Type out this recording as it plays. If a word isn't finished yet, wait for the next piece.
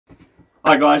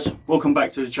Hi guys, welcome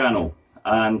back to the channel,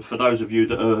 and for those of you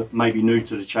that are maybe new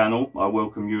to the channel, I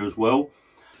welcome you as well.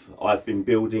 I've been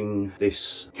building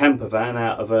this camper van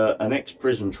out of an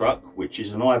ex-prison truck, which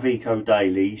is an Iveco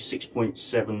Daily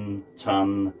 6.7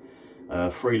 tonne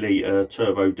 3 litre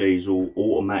turbo diesel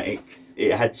automatic.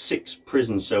 It had 6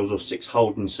 prison cells, or 6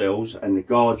 holding cells, and the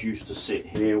guard used to sit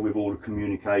here with all the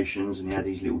communications, and he had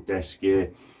his little desk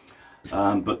here.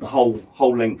 But the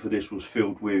whole length of this was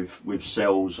filled with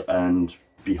cells, and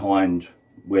behind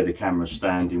where the camera's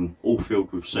standing, all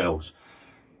filled with cells.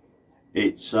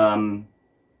 It's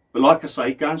but like I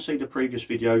say, go and see the previous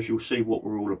videos, you'll see what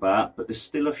we're all about. But there's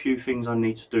still a few things I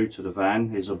need to do to the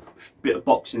van. There's a bit of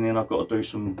boxing in I've got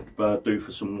to do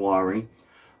for some wiring.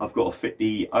 I've got to fit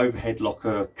the overhead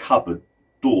locker cupboard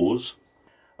doors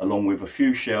along with a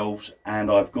few shelves,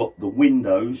 and I've got the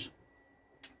windows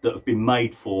that have been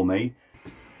made for me.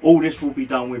 All this will be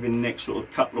done within the next sort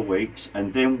of couple of weeks,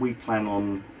 and then we plan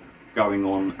on going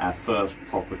on our first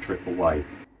proper trip away.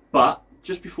 But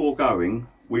just before going,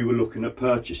 we were looking at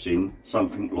purchasing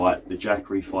something like the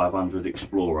Jackery 500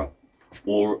 Explorer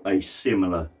or a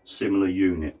similar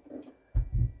unit.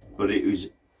 But it is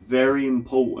very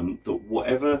important that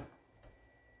whatever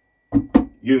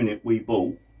unit we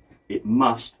bought, it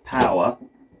must power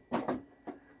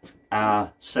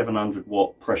our 700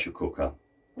 watt pressure cooker.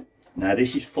 Now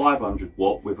this is 500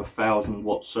 watt with a 1000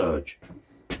 watt surge,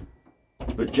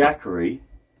 but Jackery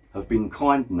have been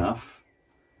kind enough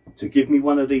to give me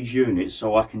one of these units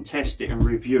so I can test it and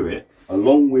review it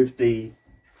along with the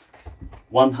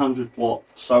 100 watt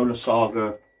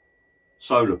SolarSaga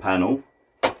solar panel.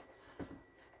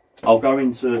 I'll go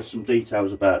into some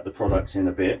details about the products in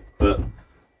a bit, but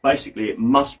basically it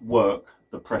must work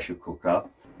the pressure cooker.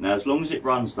 Now as long as it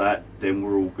runs that, then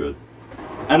we're all good.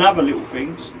 And other little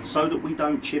things, so that we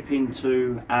don't chip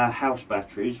into our house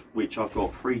batteries, which I've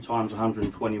got 3 times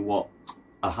 120 watt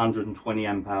 120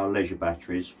 amp hour leisure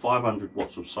batteries, 500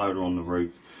 watts of solar on the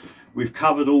roof. We've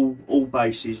covered all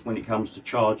bases when it comes to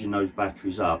charging those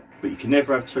batteries up, but you can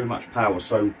never have too much power,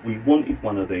 so we wanted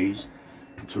one of these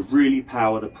to really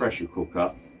power the pressure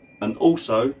cooker and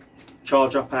also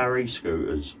charge up our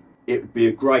e-scooters. It would be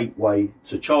a great way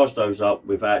to charge those up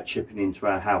without chipping into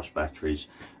our house batteries.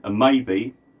 And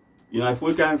maybe, you know, if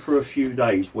we're going for a few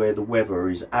days where the weather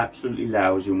is absolutely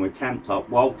lousy and we're camped up,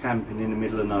 while camping in the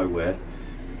middle of nowhere,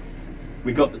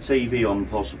 we got the TV on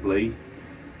possibly.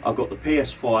 I've got the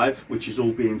PS5, which is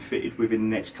all being fitted within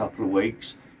the next couple of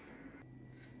weeks.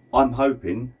 I'm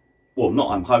hoping, well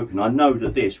not I'm hoping, I know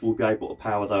that this will be able to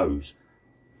power those.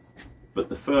 But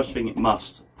the first thing it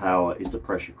must power is the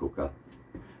pressure cooker.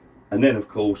 And then of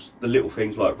course the little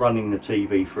things like running the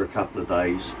TV for a couple of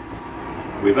days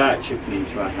without chipping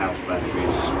into our house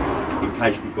batteries in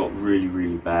case we've got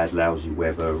really bad lousy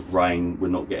weather, rain, we're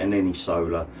not getting any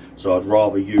solar. So I'd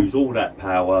rather use all that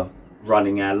power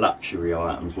running our luxury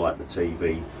items like the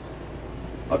TV.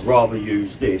 I'd rather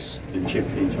use this than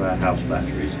chipping into our house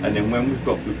batteries. And then when we've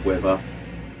got good weather,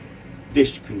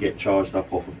 this can get charged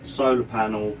up off of the solar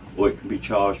panel, or it can be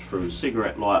charged through a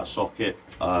cigarette lighter socket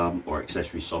or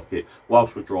accessory socket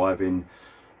whilst we're driving.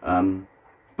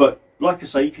 But like I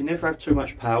say, you can never have too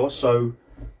much power, so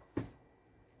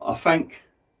I thank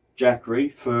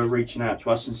Jackery for reaching out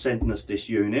to us and sending us this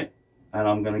unit, and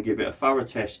I'm going to give it a thorough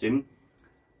testing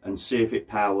and see if it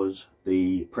powers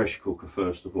the pressure cooker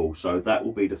first of all. So that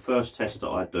will be the first test that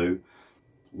I do.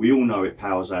 We all know it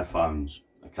powers our phones.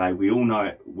 Okay, we all know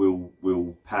it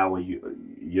will power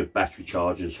your battery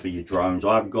chargers for your drones.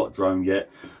 I haven't got a drone yet.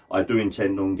 I do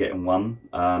intend on getting one.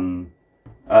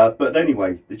 But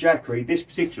anyway, the Jackery, this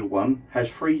particular one, has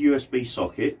 3 USB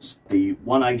sockets. The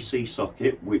one AC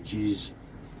socket, which is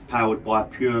powered by a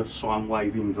pure sine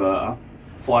wave inverter,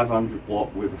 500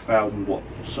 watt with a 1000 watt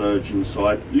surge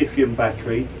inside. Lithium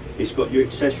battery. It's got your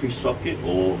accessory socket,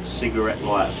 or cigarette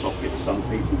lighter socket, some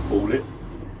people call it.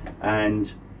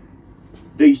 And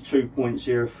these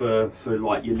 2.0 for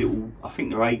like your little, I think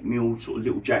they're 8mm sort of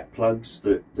little jack plugs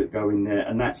that go in there,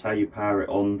 and that's how you power it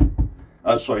on.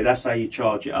 Sorry, that's how you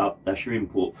charge it up. That's your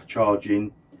input for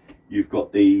charging. You've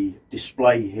got the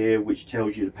display here which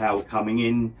tells you the power coming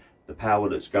in, the power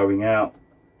that's going out,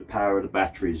 the power of the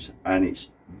batteries, and it's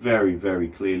very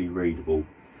clearly readable.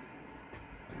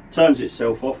 Turns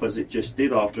itself off as it just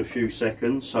did after a few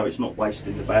seconds, so it's not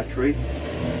wasting the battery.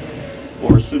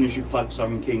 Or as soon as you plug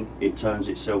something in, it turns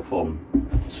itself on.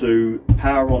 To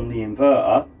power on the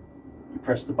inverter, you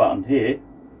press the button here.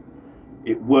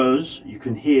 You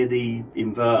can hear the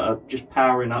inverter just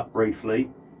powering up briefly,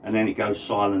 and then it goes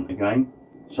silent again.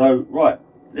 So right,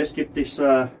 let's give this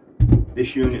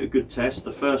this unit a good test.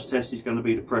 The first test is going to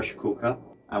be the pressure cooker,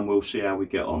 and we'll see how we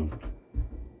get on.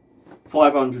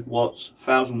 500 watts,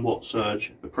 1000 watt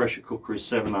surge. The pressure cooker is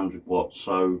 700 watts,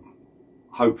 so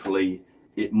hopefully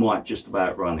it might just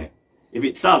about run it. If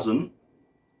it doesn't,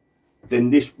 then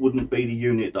this wouldn't be the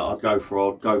unit that I'd go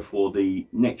for. I'd go for the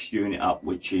next unit up,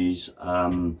 which is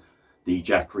the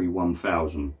Jackery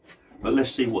 1000. But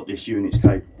let's see what this unit's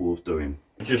capable of doing.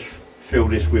 Just fill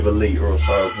this with a litre or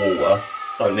so of water.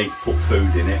 Don't need to put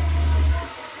food in it.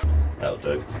 That'll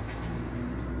do.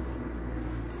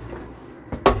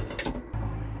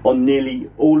 On nearly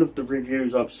all of the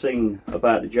reviews I've seen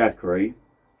about the Jackery,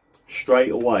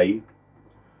 straight away,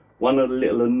 one of the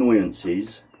little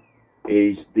annoyances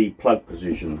is the plug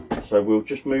position. So we'll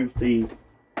just move the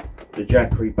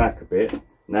Jackery back a bit.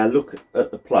 Now look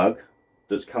at the plug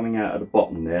that's coming out of the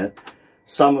bottom there.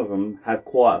 Some of them have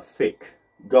quite a thick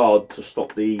guard to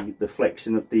stop the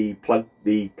flexing of the plug,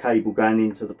 the cable going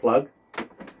into the plug.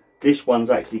 This one's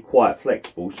actually quite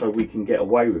flexible, so we can get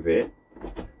away with it.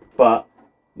 But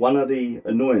one of the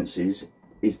annoyances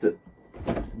is that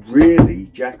really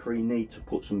Jackery need to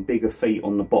put some bigger feet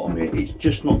on the bottom here. It's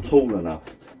just not tall enough.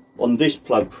 On this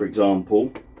plug, for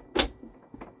example,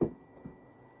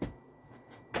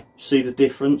 see the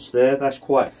difference there? That's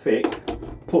quite thick.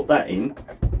 Put that in.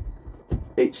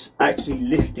 It's actually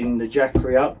lifting the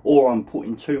Jackery up, or I'm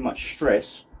putting too much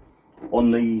stress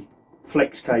on the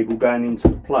flex cable going into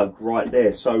the plug right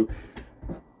there. So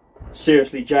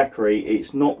seriously, Jackery,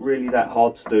 it's not really that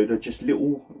hard to do. They're just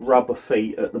little rubber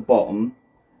feet at the bottom.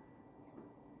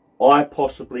 I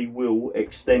possibly will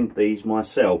extend these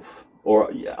myself,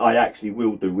 or I actually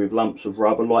will do, with lumps of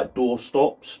rubber like door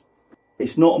stops.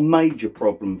 It's not a major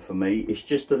problem for me, it's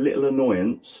just a little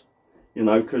annoyance, you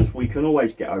know, because we can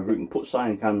always get over it. We can put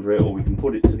something under it, or we can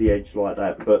put it to the edge like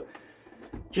that. But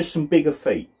just some bigger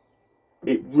feet.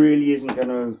 It really isn't going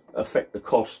to affect the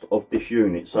cost of this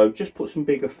unit, so just put some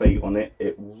bigger feet on it.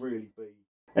 It will really be.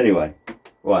 Anyway,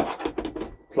 right,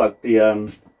 plug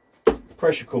the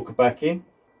pressure cooker back in.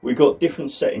 We've got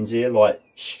different settings here, like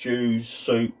stews,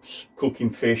 soups,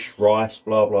 cooking fish, rice,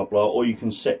 blah blah blah, or you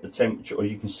can set the temperature, or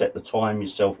you can set the time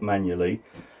yourself manually.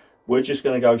 We're just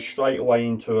going to go straight away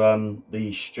into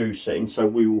the stew setting. So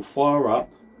we will fire up.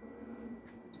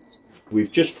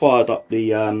 We've just fired up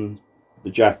the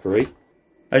Jackery.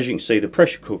 As you can see, the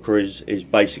pressure cooker is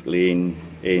basically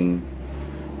in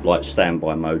like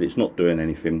standby mode. It's not doing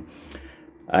anything,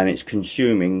 and it's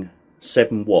consuming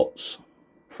 7 watts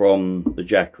from the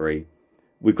Jackery.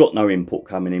 We've got no input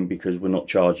coming in because we're not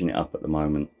charging it up at the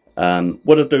moment.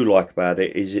 What I do like about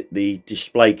it is the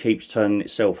display keeps turning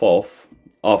itself off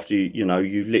after you know,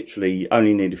 you literally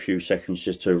only need a few seconds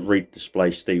just to read the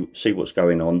display, see what's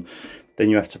going on. Then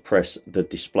you have to press the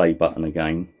display button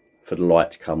again for the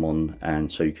light to come on,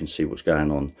 and so you can see what's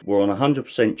going on. We're on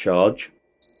 100% charge,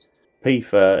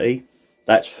 P30,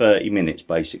 that's 30 minutes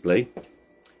basically.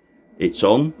 It's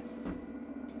on.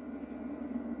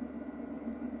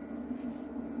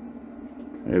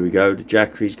 There we go, the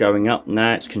Jackery's going up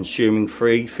now. It's consuming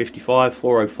 355,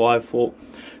 405, 4.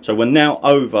 So we're now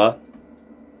over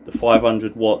the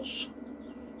 500 watts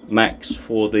max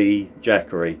for the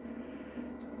Jackery.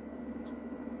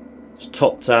 It's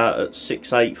topped out at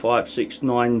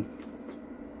 68569.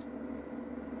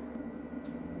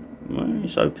 Well,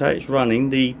 it's okay, it's running.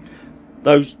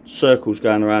 Those circles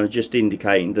going around are just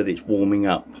indicating that it's warming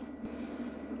up.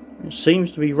 It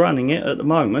seems to be running it at the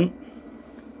moment.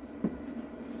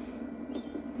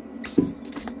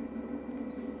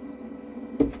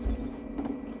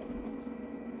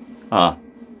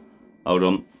 Hold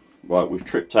on. Right, we've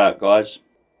tripped out, guys.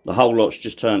 The whole lot's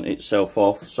just turned itself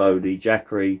off, so the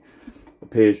Jackery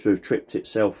appears to have tripped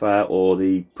itself out, or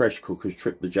the pressure cooker's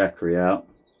tripped the Jackery out.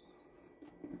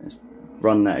 Let's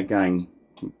run that again.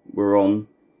 We're on.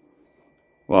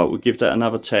 Right, we'll give that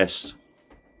another test.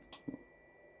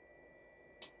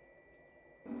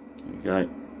 There we go. You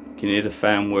can hear the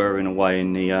fan whirring away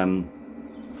in the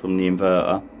from the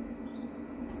inverter.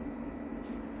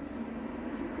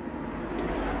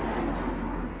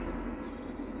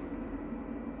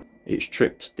 It's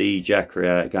tripped the Jackery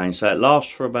out again, so it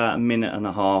lasts for about 1.5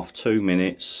 minutes, 2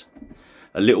 minutes.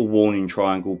 A little warning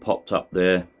triangle popped up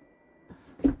there.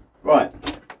 Right,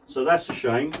 so that's a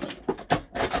shame.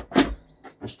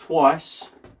 That's twice.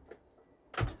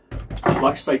 Like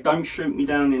I say, don't shoot me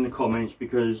down in the comments,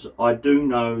 because I do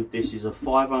know this is a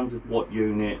 500 watt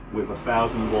unit with a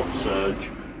 1000 watt surge.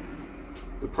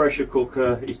 The pressure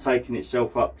cooker is taking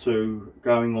itself up to,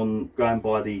 going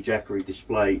by the Jackery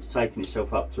display, it's taking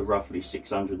itself up to roughly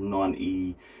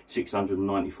 690,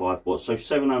 695 watts. So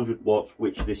 700 watts,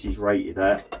 which this is rated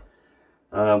at.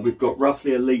 We've got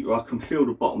roughly a litre. I can feel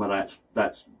the bottom of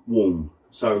that's warm.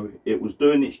 so it was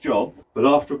doing its job, but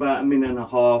after about 1.5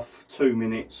 minutes, 2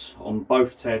 minutes on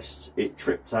both tests, it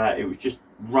tripped out. It was just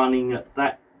running at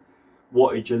that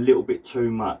wattage a little bit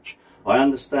too much. I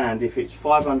understand if it's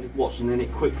 500 watts and then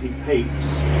it quickly peaks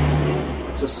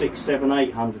to 600, 700,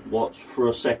 800 watts for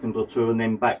a second or two and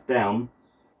then back down,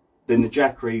 then the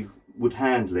Jackery would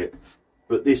handle it.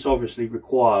 But this obviously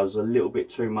requires a little bit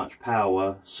too much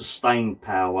power, sustained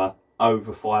power,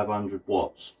 over 500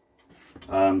 watts.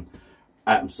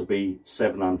 Happens to be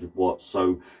 700 watts,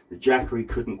 so the Jackery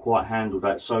couldn't quite handle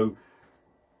that. So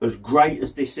as great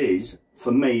as this is,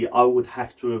 for me, I would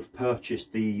have to have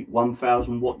purchased the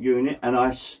 1000 watt unit, and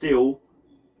I still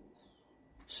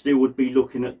would be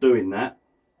looking at doing that.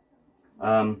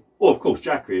 Well, of course,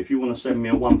 Jackery, if you want to send me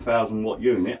a 1000 watt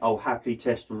unit, I'll happily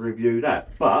test and review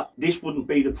that. But this wouldn't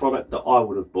be the product that I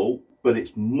would have bought, but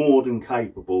it's more than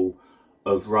capable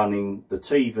of running the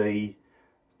TV.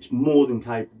 It's more than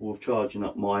capable of charging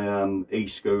up my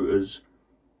e-scooters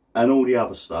and all the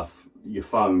other stuff, your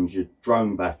phones, your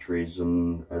drone batteries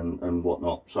and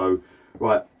whatnot. So,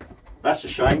 right, that's a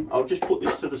shame. I'll just put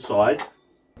this to the side.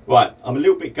 Right, I'm a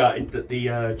little bit gutted that the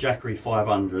Jackery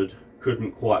 500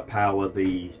 couldn't quite power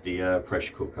the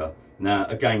pressure cooker. Now,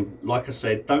 again, like I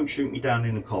said, don't shoot me down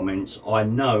in the comments. I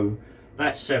know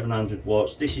that's 700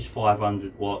 watts, this is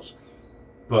 500 watts.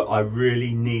 But I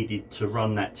really needed to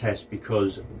run that test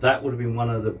because that would have been one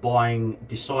of the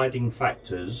deciding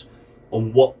factors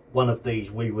on what one of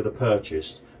these we would have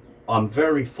purchased. I'm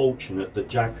very fortunate that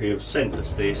Jackery have sent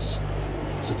us this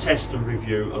to test and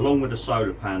review along with a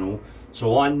solar panel.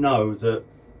 So I know that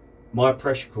my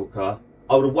pressure cooker,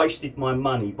 I would have wasted my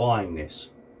money buying this.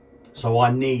 So I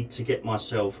need to get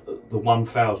myself the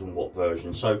 1000 watt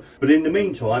version. So, but in the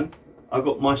meantime, I've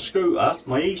got my scooter,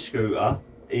 my e-scooter,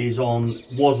 was on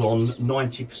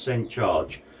 90%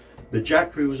 charge. The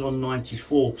Jackery was on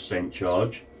 94%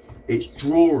 charge. It's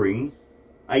drawing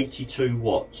 82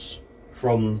 watts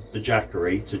from the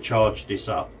Jackery to charge this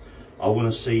up. I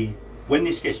want to see, when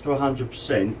this gets to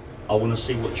 100%, I want to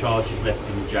see what charge is left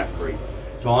in the Jackery.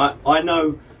 So I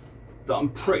know that I'm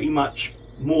pretty much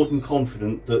more than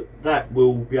confident that that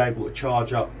will be able to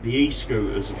charge up the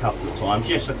e-scooters a couple of times.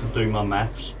 Yes, I could do my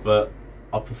maths, but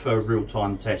I prefer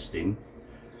real-time testing.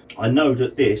 I know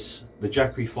that this, the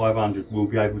Jackery 500, will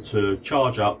be able to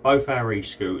charge up both our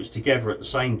e-scooters together at the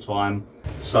same time.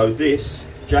 So this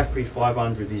Jackery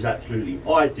 500 is absolutely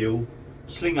ideal.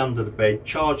 Sling under the bed,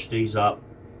 charge these up,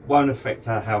 won't affect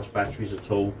our house batteries at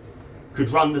all. Could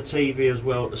run the TV as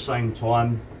well at the same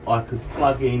time. I could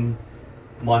plug in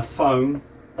my phone.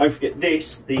 Don't forget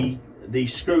this, the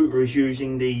scooter is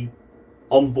using the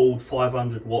onboard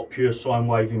 500 watt pure sine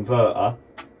wave inverter.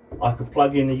 I could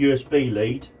plug in a USB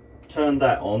lead, turn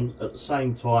that on at the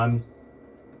same time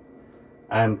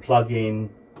and plug in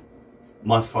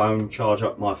my phone, charge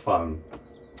up my phone.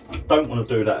 Don't want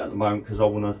to do that at the moment because I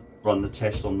want to run the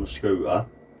test on the scooter.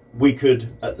 We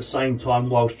could, at the same time,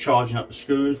 whilst charging up the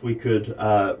scooters, we could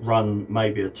run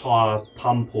maybe a tyre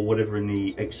pump or whatever in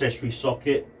the accessory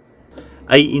socket.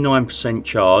 89%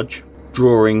 charge,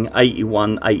 drawing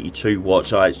 81, 82 watts.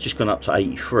 So it's just gone up to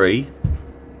 83.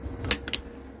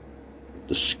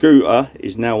 The scooter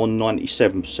is now on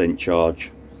 97%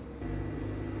 charge.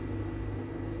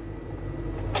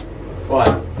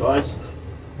 Right, guys,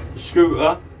 the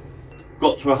scooter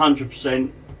got to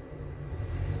 100%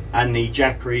 and the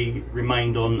Jackery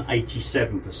remained on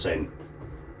 87%,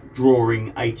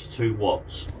 drawing 82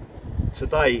 watts.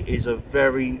 Today is a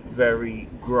very, very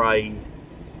grey,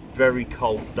 very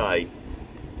cold day,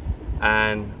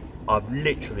 and I've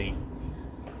literally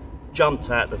jumped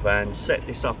out the van, set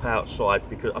this up outside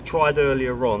because I tried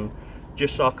earlier on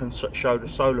just so I can show the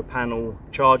solar panel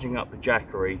charging up the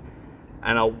Jackery,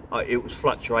 and it was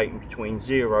fluctuating between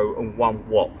 0 and 1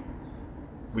 watt.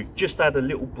 We've just had a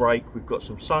little break, we've got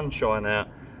some sunshine out,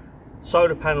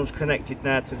 solar panels connected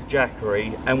now to the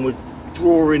Jackery, and we're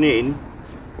drawing in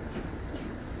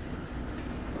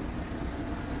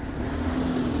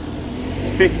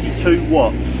 52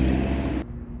 watts.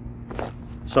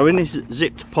 So in this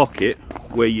zipped pocket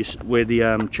where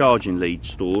the charging lead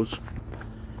stores,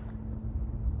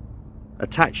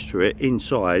 attached to it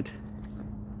inside,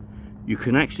 you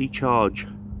can actually charge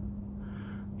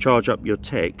up your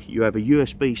tech. You have a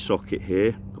USB socket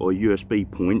here, or a USB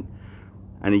point,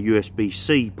 and a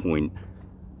USB-C point.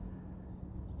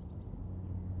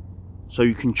 So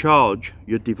you can charge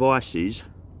your devices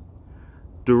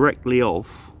directly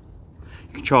off.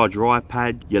 You can charge your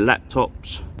iPad, your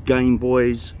laptops, Game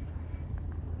Boys,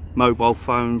 mobile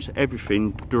phones,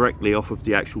 everything directly off of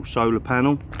the actual solar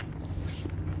panel.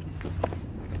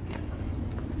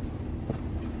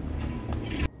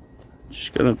 Just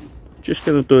just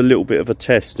gonna do a little bit of a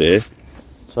test here.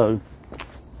 So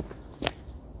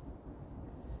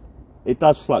it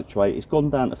does fluctuate. It's gone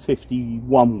down to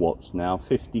 51 watts now,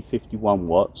 51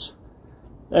 watts.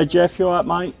 Hey Jeff, you alright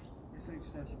mate?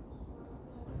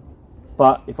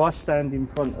 But if I stand in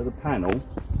front of the panel,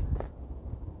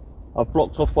 I've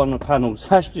blocked off one of the panels,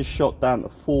 that's just shot down to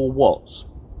 4 watts.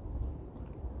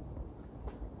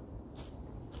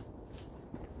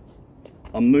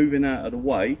 I'm moving out of the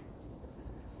way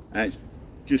and it's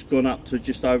just gone up to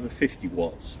just over 50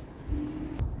 watts.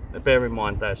 Now bear in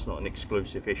mind that's not an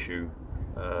exclusive issue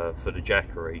for the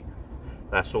Jackery,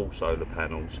 that's all solar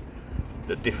panels.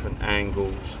 The different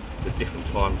angles, the different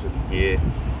times of the year.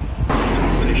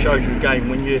 But it shows you again,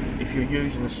 when if you're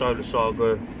using a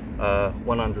SolarSaga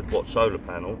 100 watt solar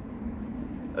panel,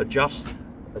 adjust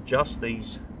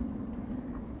these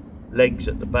legs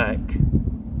at the back,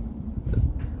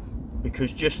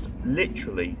 because just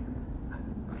literally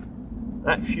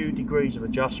that few degrees of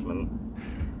adjustment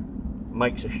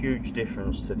makes a huge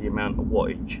difference to the amount of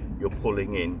wattage you're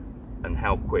pulling in and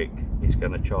how quick it's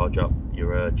going to charge up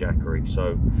your Jackery.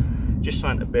 So just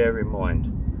something to bear in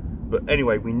mind. But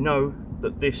anyway, we know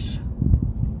that this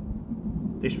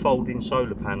folding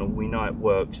solar panel, we know it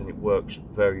works, and it works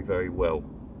very, very well.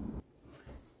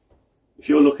 If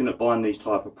you're looking at buying these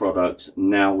type of products,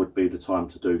 now would be the time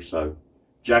to do so.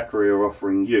 Jackery are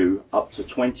offering you up to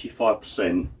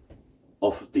 25%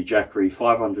 off of the Jackery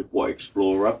 500 watt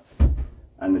Explorer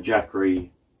and the Jackery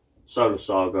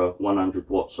SolarSaga 100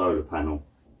 watt solar panel.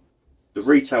 The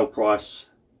retail price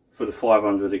for the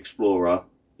 500 Explorer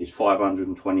is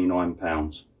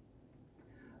 £529.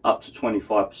 Up to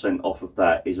 25% off of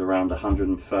that is around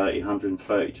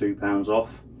 £132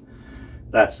 off.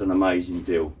 That's an amazing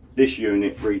deal. This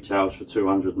unit retails for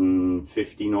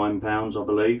 £259, I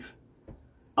believe.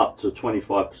 Up to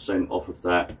 25% off of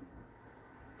that.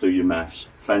 Do your maths.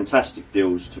 Fantastic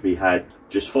deals to be had.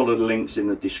 Just follow the links in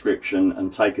the description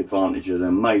and take advantage of the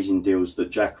amazing deals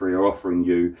that Jackery are offering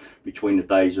you between the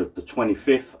days of the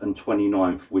 25th and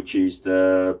 29th, which is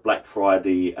the Black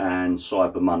Friday and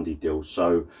Cyber Monday deal.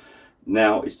 So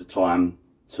now is the time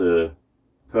to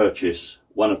purchase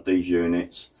one of these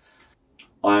units.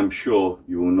 I am sure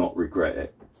you will not regret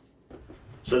it.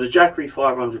 So the Jackery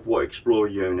 500 watt Explorer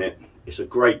unit, it's a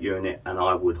great unit, and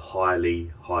I would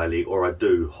highly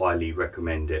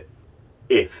recommend it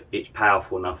if it's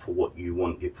powerful enough for what you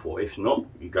want it for. If not,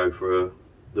 you go for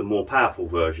the more powerful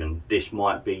version. This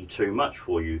might be too much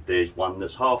for you. There's one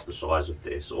that's half the size of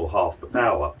this or half the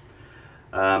power.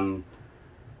 The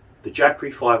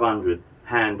Jackery 500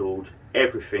 handled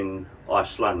everything I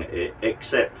slung at it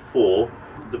except for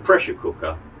the pressure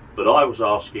cooker, but I was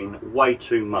asking way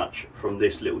too much from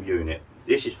this little unit.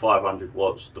 This is 500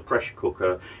 watts, the pressure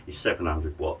cooker is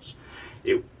 700 watts.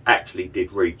 It actually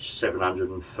did reach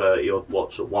 730 odd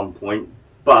watts at one point,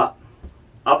 but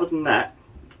other than that,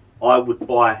 I would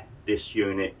buy this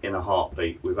unit in a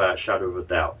heartbeat without a shadow of a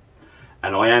doubt.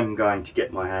 And I am going to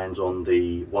get my hands on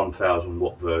the 1000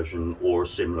 watt version or a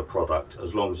similar product,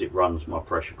 as long as it runs my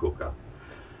pressure cooker.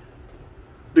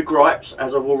 The gripes,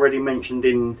 as I've already mentioned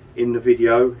in the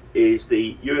video, is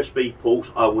the USB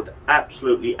ports. I would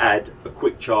absolutely add a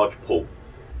quick charge port.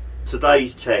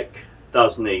 Today's tech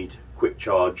does need quick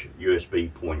charge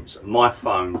USB points. My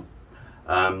phone,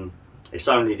 it's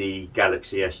only the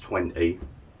Galaxy S20.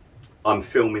 I'm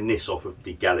filming this off of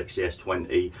the Galaxy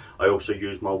S20. I also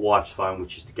use my wife's phone,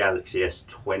 which is the Galaxy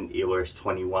S20 or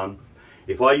S21.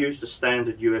 If I use the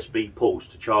standard USB ports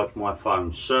to charge my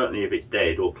phone, certainly if it's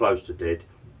dead or close to dead,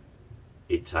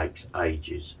 it takes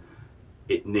ages.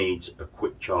 It needs a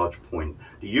quick charge point.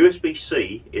 The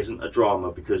USB-C isn't a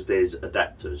drama because there's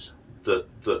adapters that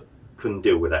can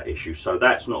deal with that issue, so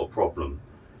that's not a problem.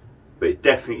 But it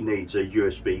definitely needs a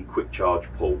USB quick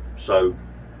charge port, so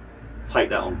take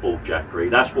that on board, Jackery.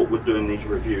 That's what we're doing these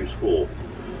reviews for.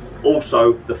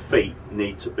 Also, the feet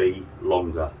need to be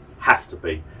longer, have to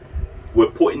be.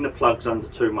 We're putting the plugs under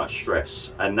too much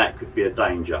stress, and that could be a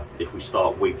danger if we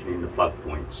start weakening the plug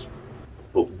points.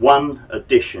 But one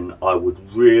addition I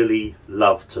would really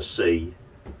love to see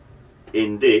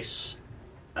in this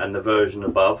and the version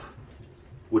above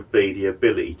would be the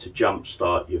ability to jump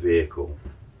start your vehicle.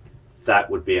 That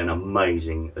would be an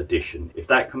amazing addition. If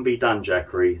that can be done,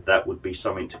 Jackery, that would be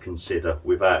something to consider,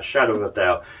 without a shadow of a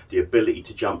doubt, the ability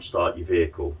to jump start your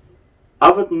vehicle.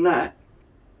 Other than that,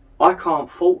 I can't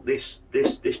fault this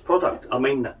product. I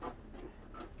mean,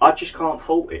 I just can't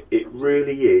fault it. It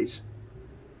really is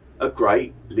a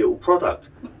great little product.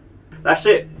 That's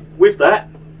it. With that,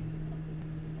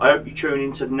 I hope you tune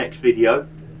into the next video,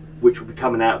 which will be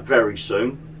coming out very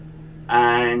soon,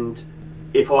 and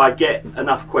if I get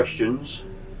enough questions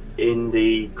in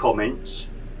the comments,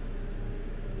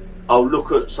 I'll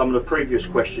look at some of the previous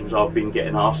questions I've been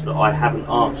getting asked that I haven't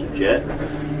answered yet.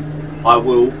 I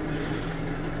will.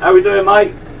 How we doing,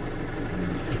 mate?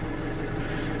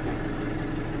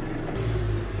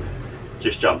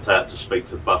 Just jumped out to speak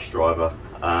to the bus driver.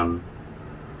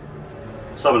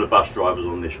 Some of the bus drivers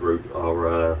on this route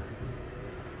are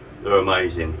they're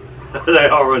amazing. They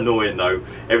are annoying though.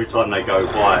 Every time they go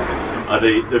by,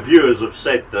 the viewers have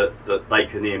said that they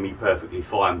can hear me perfectly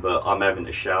fine, but I'm having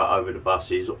to shout over the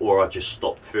buses, or I just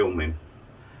stopped filming.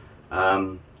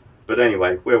 But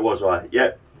anyway, where was I?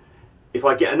 Yep. If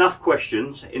I get enough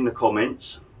questions in the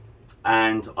comments,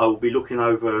 and I will be looking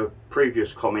over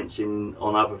previous comments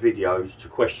on other videos to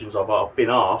questions I've been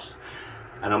asked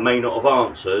and I may not have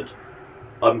answered,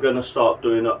 I'm going to start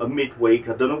doing a midweek,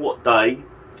 I don't know what day,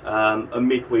 a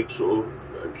midweek sort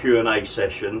of Q&A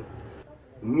session,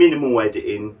 minimal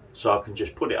editing, so I can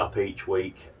just put it up each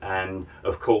week. And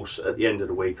of course at the end of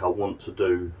the week I want to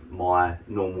do my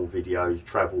normal videos,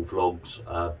 travel vlogs,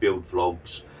 build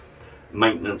vlogs,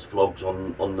 maintenance vlogs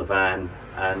on the van,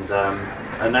 and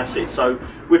that's it. So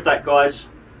with that, guys,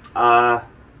 I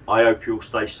hope you'll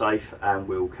stay safe, and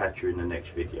we'll catch you in the next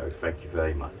video. Thank you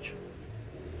very much.